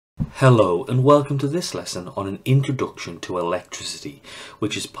Hello and welcome to this lesson on an introduction to electricity,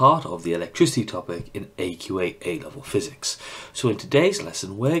 which is part of the electricity topic in AQA A-Level Physics. So in today's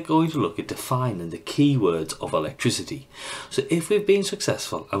lesson we're going to look at defining the key words of electricity. So if we've been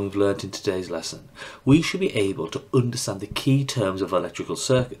successful and we've learned in today's lesson, we should be able to understand the key terms of electrical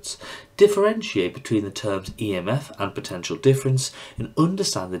circuits, differentiate between the terms EMF and potential difference, and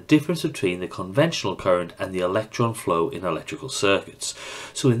understand the difference between the conventional current and the electron flow in electrical circuits.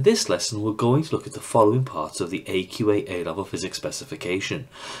 So in this lesson we're going to look at the following parts of the AQA A-Level Physics specification.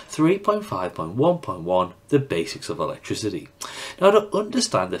 3.5.1.1 The basics of electricity. Now, to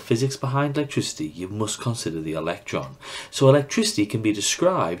understand the physics behind electricity you must consider the electron. So electricity can be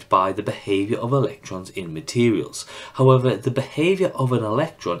described by the behaviour of electrons in materials. However, the behaviour of an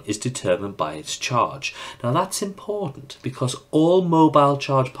electron is determined by its charge. Now that's important because all mobile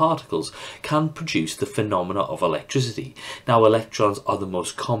charged particles can produce the phenomena of electricity. Now electrons are the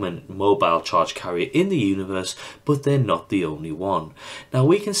most common mobile charge carrier in the universe, but they're not the only one. Now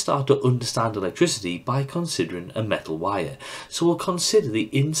we can start to understand electricity by considering a metal wire. So we'll consider the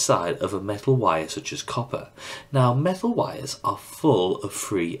inside of a metal wire such as copper. Now metal wires are full of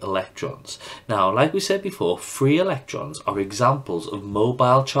free electrons. Now like we said before, free electrons are examples of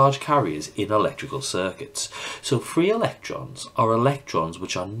mobile charge carriers in electrical circuits. So free electrons are electrons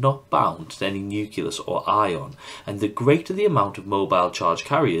which are not bound to any nucleus or ion, and the greater the amount of mobile charge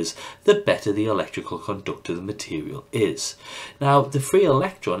carriers, the better the electrical conductor the material is. Now the free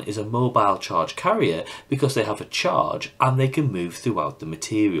electron is a mobile charge carrier because they have a charge and they can move throughout the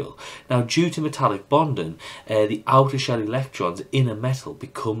material. Now due to metallic bonding, the outer shell electrons in a metal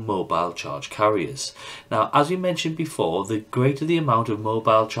become mobile charge carriers. Now as we mentioned before, the greater the amount of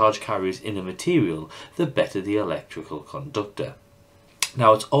mobile charge carriers in a material, the better the electrical conductor.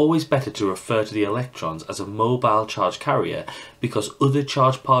 Now it's always better to refer to the electrons as a mobile charge carrier because other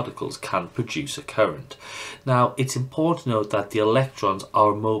charged particles can produce a current. Now it's important to note that the electrons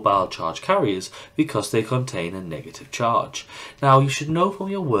are mobile charge carriers because they contain a negative charge. Now you should know from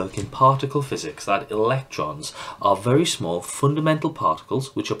your work in particle physics that electrons are very small fundamental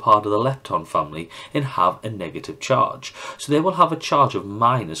particles which are part of the lepton family and have a negative charge. So they will have a charge of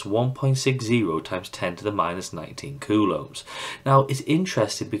minus 1.60 times 10 to the minus 19 coulombs. Now it's interesting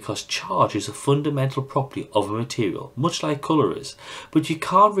because charge is a fundamental property of a material, much like colour is, but you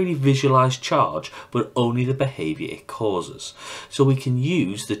can't really visualize charge but only the behavior it causes. So we can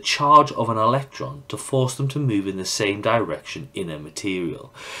use the charge of an electron to force them to move in the same direction in a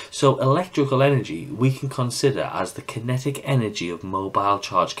material. So electrical energy we can consider as the kinetic energy of mobile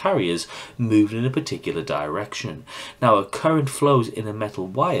charge carriers moving in a particular direction. Now a current flows in a metal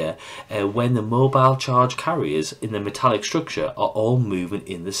wire when the mobile charge carriers in the metallic structure are all moving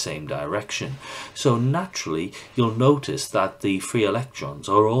in the same direction. So naturally you'll notice that the free electrons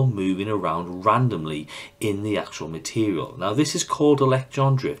are all moving around randomly in the actual material. Now this is called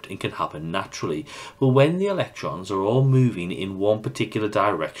electron drift and can happen naturally, but when the electrons are all moving in one particular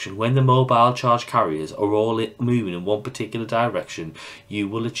direction, when the mobile charge carriers are all moving in one particular direction, you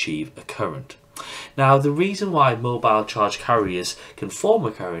will achieve a current. Now the reason why mobile charge carriers can form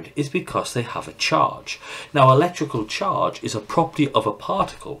a current is because they have a charge. Now electrical charge is a property of a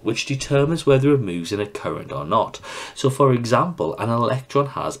particle which determines whether it moves in a current or not. So for example, an electron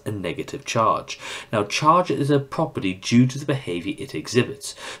has a negative charge. Now charge is a property due to the behaviour it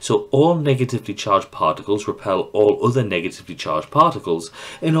exhibits. So all negatively charged particles repel all other negatively charged particles,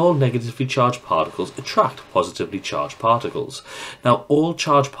 and all negatively charged particles attract positively charged particles. Now all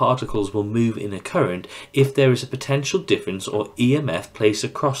charged particles will move in a current if there is a potential difference or EMF placed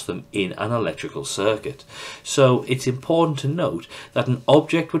across them in an electrical circuit. So it's important to note that an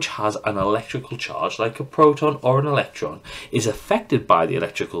object which has an electrical charge, like a proton or an electron, is affected by the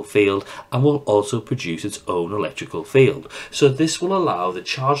electrical field and will also produce its own electrical field. So this will allow the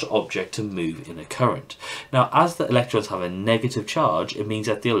charged object to move in a current. Now as the electrons have a negative charge, it means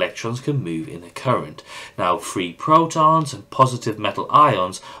that the electrons can move in a current. Now free protons and positive metal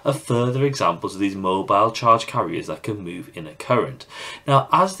ions are further examples of these mobile charge carriers that can move in a current. Now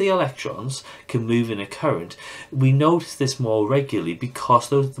as the electrons can move in a current, we notice this more regularly because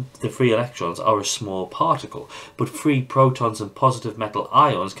the free electrons are a small particle, but free protons and positive metal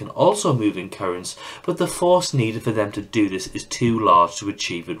ions can also move in currents, but the force needed for them to do this is too large to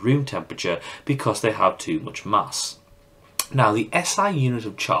achieve at room temperature because they have too much mass. Now the SI unit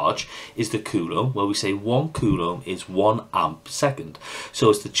of charge is the coulomb, where we say 1 coulomb is 1 amp second. So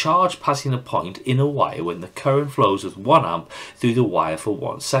it's the charge passing a point in a wire when the current flows with 1 amp through the wire for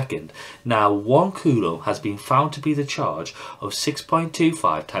 1 second. Now 1 coulomb has been found to be the charge of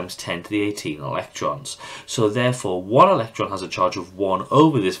 6.25 times 10 to the 18 electrons. So therefore 1 electron has a charge of 1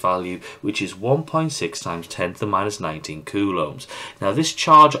 over this value, which is 1.6 times 10 to the minus 19 coulombs. Now this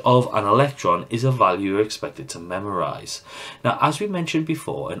charge of an electron is a value you're expected to memorize. Now, as we mentioned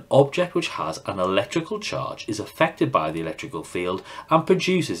before, an object which has an electrical charge is affected by the electrical field and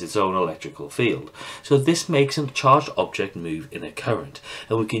produces its own electrical field. So this makes a charged object move in a current,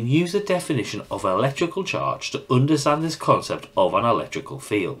 and we can use the definition of an electrical charge to understand this concept of an electrical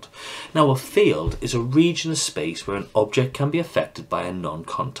field. Now, a field is a region of space where an object can be affected by a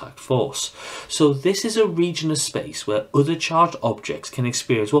non-contact force. So this is a region of space where other charged objects can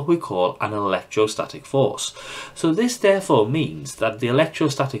experience what we call an electrostatic force. So this therefore means that the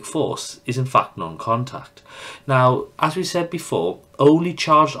electrostatic force is in fact non-contact. Now, as we said before, only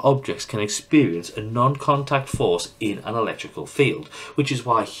charged objects can experience a non-contact force in an electrical field, which is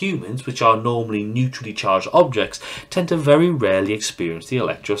why humans, which are normally neutrally charged objects, tend to very rarely experience the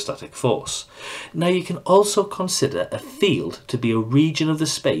electrostatic force. Now, you can also consider a field to be a region of the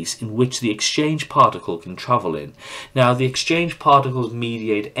space in which the exchange particle can travel in. Now, the exchange particles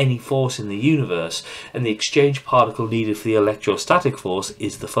mediate any force in the universe, and the exchange particle needed for the electrostatic force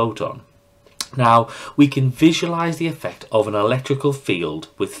is the photon. Now, we can visualize the effect of an electrical field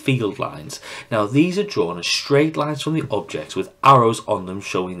with field lines. Now, these are drawn as straight lines from the objects with arrows on them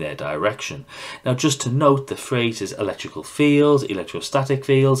showing their direction. Now, just to note, the phrases electrical fields, electrostatic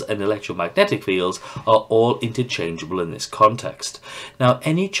fields, and electromagnetic fields are all interchangeable in this context. Now,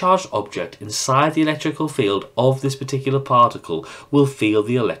 any charged object inside the electrical field of this particular particle will feel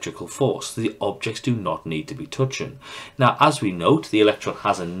the electrical force. The objects do not need to be touching. Now, as we note, the electron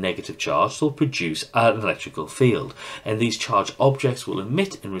has a negative charge, so produce an electrical field, and these charged objects will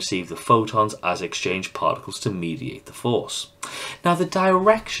emit and receive the photons as exchange particles to mediate the force. Now, the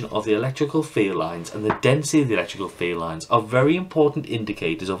direction of the electrical field lines and the density of the electrical field lines are very important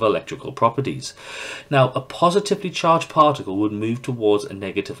indicators of electrical properties. Now, a positively charged particle would move towards a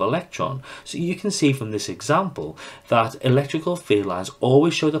negative electron, so you can see from this example that electrical field lines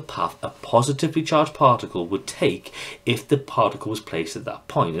always show the path a positively charged particle would take if the particle was placed at that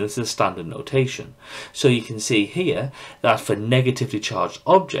point, and this is a standard notation. So you can see here that for negatively charged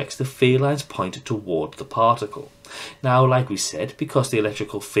objects, the field lines point toward the particle. Now, like we said, because the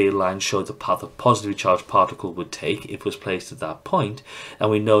electrical field lines show the path a positively charged particle would take if it was placed at that point, and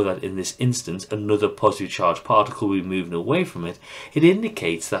we know that in this instance another positively charged particle will be moving away from it, it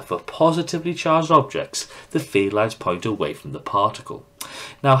indicates that for positively charged objects, the field lines point away from the particle.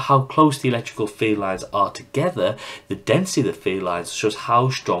 Now, how close the electrical field lines are together, the density of the field lines shows how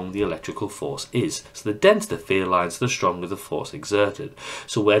strong the electrical force is. So the denser the field lines, the stronger the force exerted.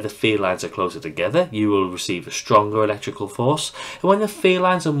 So where the field lines are closer together, you will receive a stronger electrical force, and when the field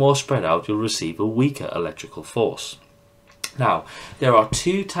lines are more spread out, you'll receive a weaker electrical force. Now, there are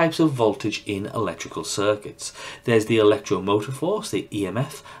two types of voltage in electrical circuits. There's the electromotive force, the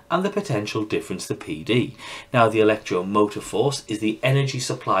EMF, and the potential difference, the PD. Now, the electromotive force is the energy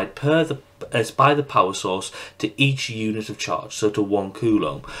supplied by the power source to each unit of charge, so to 1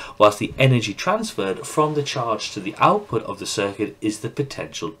 coulomb, whilst the energy transferred from the charge to the output of the circuit is the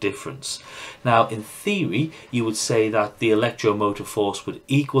potential difference. Now, in theory, you would say that the electromotive force would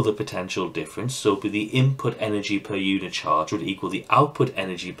equal the potential difference, so the input energy per unit charge would equal the output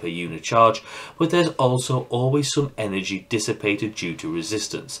energy per unit charge, but there's also always some energy dissipated due to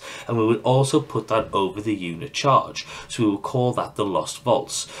resistance, and we would also put that over the unit charge, so we will call that the lost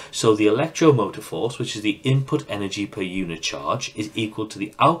volts. So the electromotive force, which is the input energy per unit charge, is equal to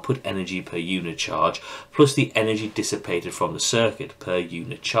the output energy per unit charge plus the energy dissipated from the circuit per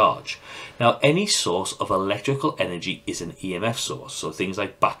unit charge. Now, any source of electrical energy is an EMF source, so things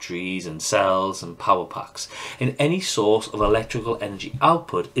like batteries and cells and power packs, and any source of electrical energy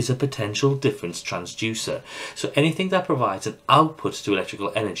output is a potential difference transducer. So anything that provides an output to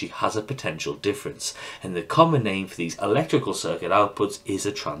electrical energy has a potential difference, and the common name for these electrical circuit outputs is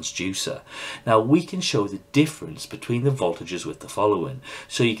a transducer. Now, we can show the difference between the voltages with the following.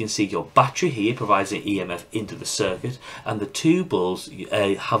 So you can see your battery here provides an EMF into the circuit, and the two bulbs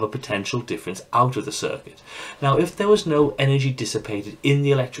have a potential difference out of the circuit. Now, if there was no energy dissipated in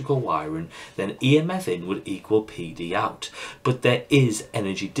the electrical wiring, then EMF in would equal PD out, but there is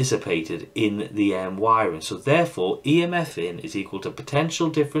energy dissipated in the wiring, so therefore EMF in is equal to potential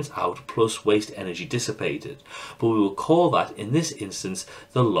difference out plus waste energy dissipated, but we will call that in this instance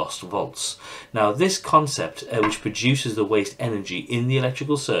the lost volt. volts. Now this concept, which produces the waste energy in the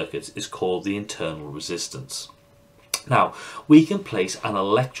electrical circuits, is called the internal resistance. Now, we can place an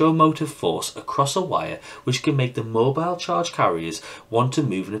electromotive force across a wire which can make the mobile charge carriers want to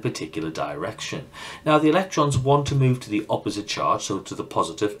move in a particular direction. Now, the electrons want to move to the opposite charge, so to the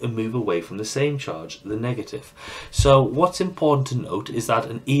positive, and move away from the same charge, the negative. So what's important to note is that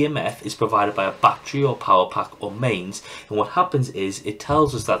an EMF is provided by a battery or power pack or mains, and what happens is it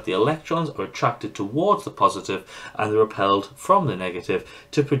tells us that the electrons are attracted towards the positive and they're repelled from the negative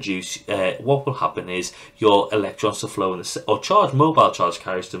to produce what will happen is your electrons to flow in the, or mobile charge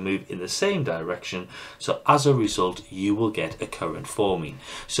carriers to move in the same direction. So as a result, you will get a current forming.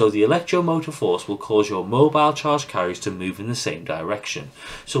 So the electromotive force will cause your mobile charge carriers to move in the same direction.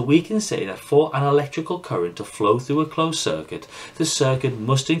 So we can say that for an electrical current to flow through a closed circuit, the circuit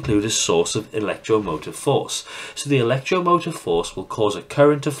must include a source of electromotive force. So the electromotive force will cause a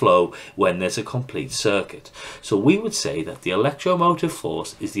current to flow when there's a complete circuit. So we would say that the electromotive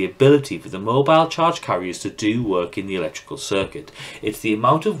force is the ability for the mobile charge carriers to do work in the electrical circuit. It's the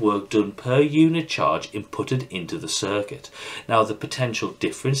amount of work done per unit charge inputted into the circuit. Now the potential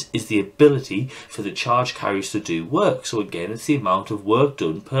difference is the ability for the charge carriers to do work. So again, it's the amount of work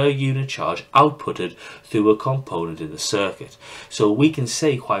done per unit charge outputted through a component in the circuit. So we can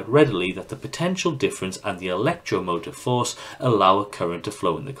say quite readily that the potential difference and the electromotive force allow a current to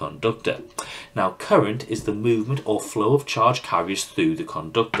flow in the conductor. Now current is the movement or flow of charge carriers through the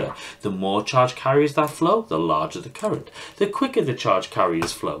conductor. The more charge carriers that flow, the larger the current. The quicker the charge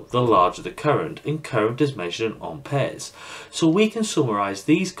carriers flow, the larger the current, and current is measured in amperes. So we can summarize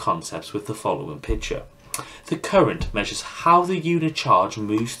these concepts with the following picture. The current measures how the unit charge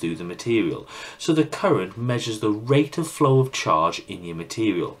moves through the material. So the current measures the rate of flow of charge in your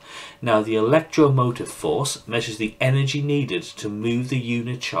material. Now the electromotive force measures the energy needed to move the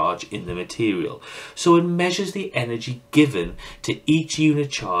unit charge in the material. So it measures the energy given to each unit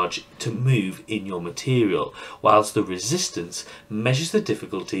charge to move in your material, whilst the resistance measures the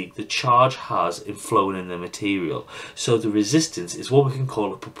difficulty the charge has in flowing in the material. So the resistance is what we can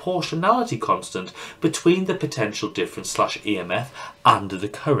call a proportionality constant between the potential difference / EMF and the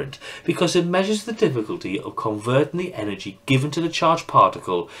current, because it measures the difficulty of converting the energy given to the charged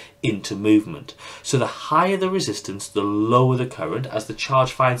particle into movement. So the higher the resistance, the lower the current, as the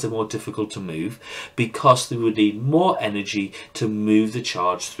charge finds it more difficult to move, because they would need more energy to move the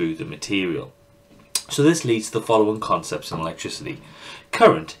charge through the material. So this leads to the following concepts in electricity.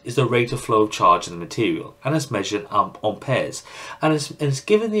 Current is the rate of flow of charge in the material, and is measured in amperes, and is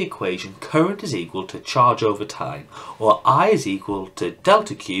given the equation current is equal to charge over time, or I is equal to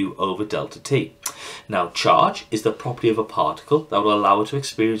delta Q over delta T. Now charge is the property of a particle that will allow it to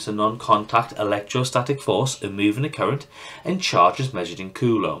experience a non-contact electrostatic force and move in a current, and charge is measured in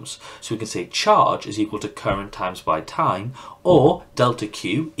coulombs. So we can say charge is equal to current times by time, or delta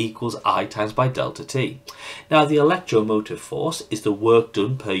Q equals I times by delta T. Now the electromotive force is the work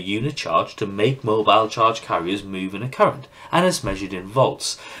done per unit charge to make mobile charge carriers move in a current, and is measured in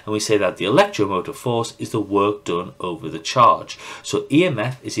volts. And we say that the electromotive force is the work done over the charge. So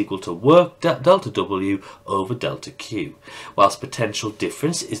EMF is equal to work delta W over delta Q, whilst potential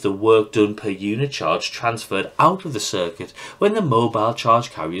difference is the work done per unit charge transferred out of the circuit when the mobile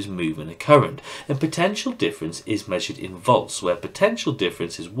charge carriers move in a current, and potential difference is measured in volts, where potential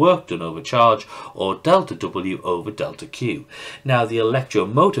difference is work done over charge, or delta W over delta Q. Now the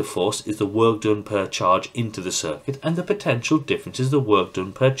electromotive force is the work done per charge into the circuit, and the potential difference is the work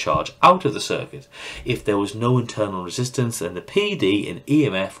done per charge out of the circuit. If there was no internal resistance, then the PD in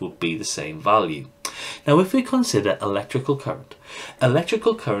EMF would be the same value. Now if we consider electrical current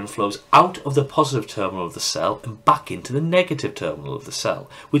flows out of the positive terminal of the cell and back into the negative terminal of the cell,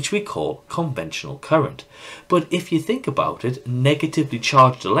 which we call conventional current. But if you think about it, negatively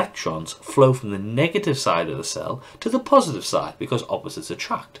charged electrons flow from the negative side of the cell to the positive side, because opposites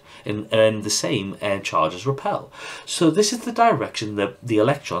attract and the same charges repel. So this is the direction that the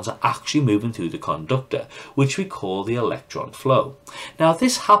electrons are actually moving through the conductor, which we call the electron flow. Now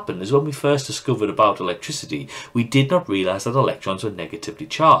this happened as when we first discovered about electricity, we did not realize that electrons were negatively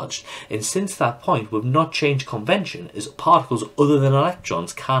charged, and since that point we've not changed convention, as particles other than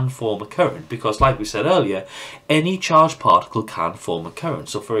electrons can form a current, because like we said earlier, any charged particle can form a current.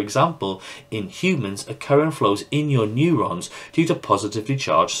 So for example, in humans, a current flows in your neurons due to positively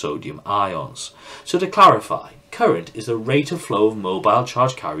charged sodium ions. So to clarify, Current is the rate of flow of mobile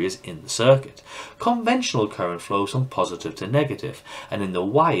charge carriers in the circuit. Conventional current flows from positive to negative, and in the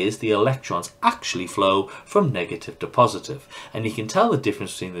wires the electrons actually flow from negative to positive. And you can tell the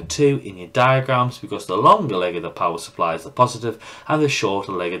difference between the two in your diagrams because the longer leg of the power supply is the positive and the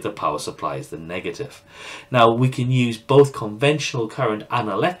shorter leg of the power supply is the negative. Now we can use both conventional current and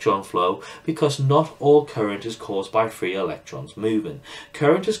electron flow because not all current is caused by free electrons moving.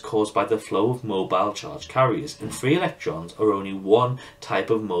 Current is caused by the flow of mobile charge carriers, and free electrons are only one type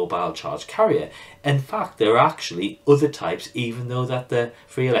of mobile charge carrier. In fact, there are actually other types, even though that the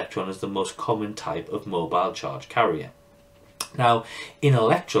free electron is the most common type of mobile charge carrier. Now, in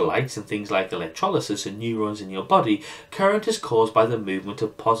electrolytes and things like electrolysis and neurons in your body, current is caused by the movement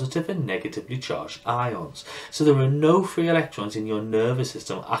of positive and negatively charged ions. So there are no free electrons in your nervous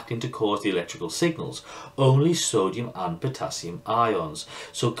system acting to cause the electrical signals, only sodium and potassium ions.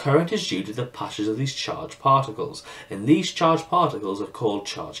 So current is due to the passage of these charged particles, and these charged particles are called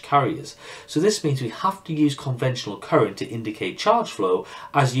charge carriers. So this means we have to use conventional current to indicate charge flow,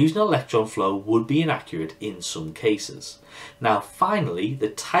 as using electron flow would be inaccurate in some cases. Now finally, the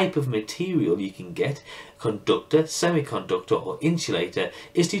type of material you can get, conductor, semiconductor or insulator,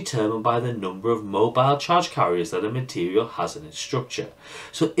 is determined by the number of mobile charge carriers that a material has in its structure.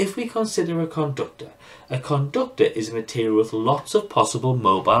 So if we consider a conductor is a material with lots of possible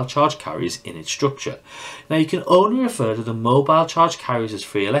mobile charge carriers in its structure. Now you can only refer to the mobile charge carriers as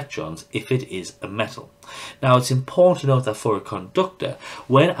free electrons if it is a metal. Now it's important to note that for a conductor,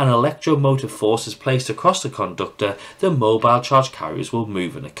 when an electromotive force is placed across the conductor, the mobile charge carriers will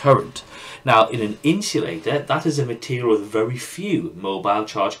move in a current. Now in an insulator, that is a material with very few mobile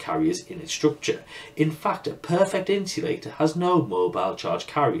charge carriers in its structure. In fact, a perfect insulator has no mobile charge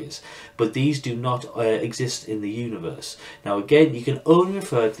carriers, but these do not exist in the universe. Now again, you can only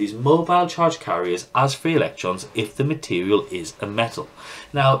refer to these mobile charge carriers as free electrons if the material is a metal.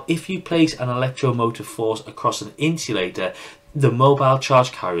 Now if you place an electromotive force across an insulator, the mobile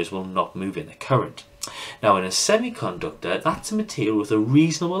charge carriers will not move in a current. Now in a semiconductor, that's a material with a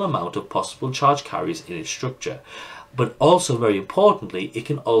reasonable amount of possible charge carriers in its structure. But also very importantly, it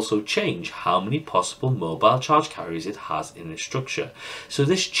can also change how many possible mobile charge carriers it has in its structure. So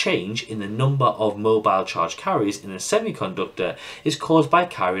this change in the number of mobile charge carriers in a semiconductor is caused by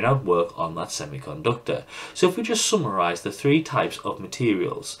carrying out work on that semiconductor. So if we just summarize the three types of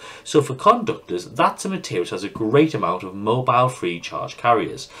materials. So for conductors, that's a material which has a great amount of mobile free charge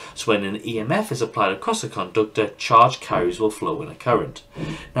carriers. So when an EMF is applied across a conductor, charge carriers will flow in a current.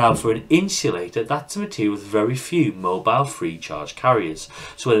 Now for an insulator, that's a material with very few mobile free charge carriers.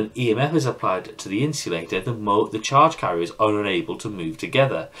 So when an EMF is applied to the insulator, the charge carriers are unable to move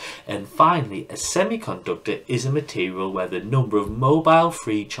together. And finally, a semiconductor is a material where the number of mobile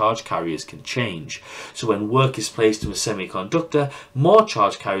free charge carriers can change. So when work is placed to a semiconductor, more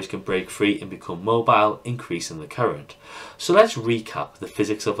charge carriers can break free and become mobile, increasing the current. So let's recap the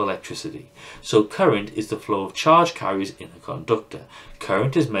physics of electricity. So current is the flow of charge carriers in a conductor.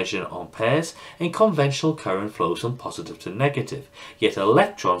 Current is measured in amperes, and conventional current flows from positive to negative, yet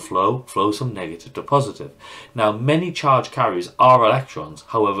electron flow flows from negative to positive. Now many charge carriers are electrons,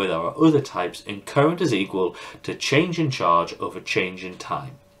 however there are other types, and current is equal to change in charge over change in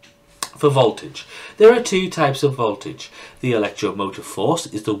time. For voltage, there are two types of voltage. The electromotive force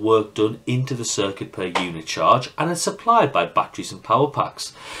is the work done into the circuit per unit charge, and is supplied by batteries and power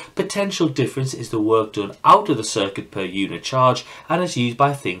packs. Potential difference is the work done out of the circuit per unit charge, and is used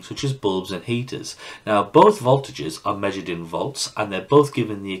by things such as bulbs and heaters. Now both voltages are measured in volts, and they're both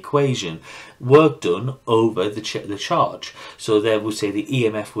given the equation work done over the charge. So there we say the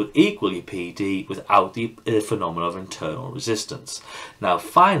EMF would equal your PD without the phenomenon of internal resistance. Now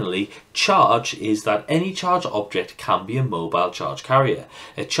finally, charge is that any charged object can be a mobile charge carrier.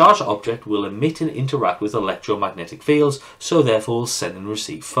 A charged object will emit and interact with electromagnetic fields, so therefore will send and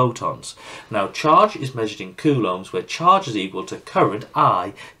receive photons. Now charge is measured in coulombs, where charge is equal to current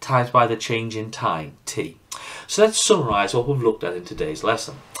I times by the change in time T. So let's summarise what we've looked at in today's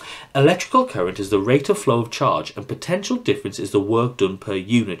lesson. Electrical current is the rate of flow of charge, and potential difference is the work done per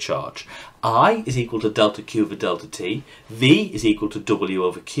unit charge. I is equal to delta Q over delta T, V is equal to W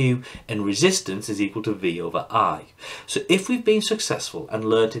over Q, and resistance is equal to V over I. So if we've been successful and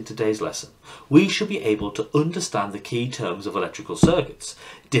learnt in today's lesson, we should be able to understand the key terms of electrical circuits,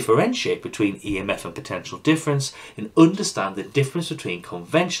 differentiate between EMF and potential difference, and understand the difference between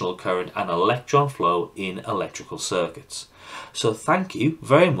conventional current and electron flow in electrical circuits. So thank you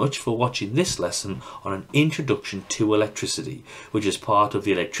very much for watching this lesson on an introduction to electricity, which is part of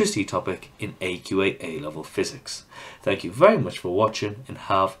the electricity topic in AQA A-Level Physics. Thank you very much for watching, and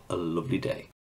have a lovely day.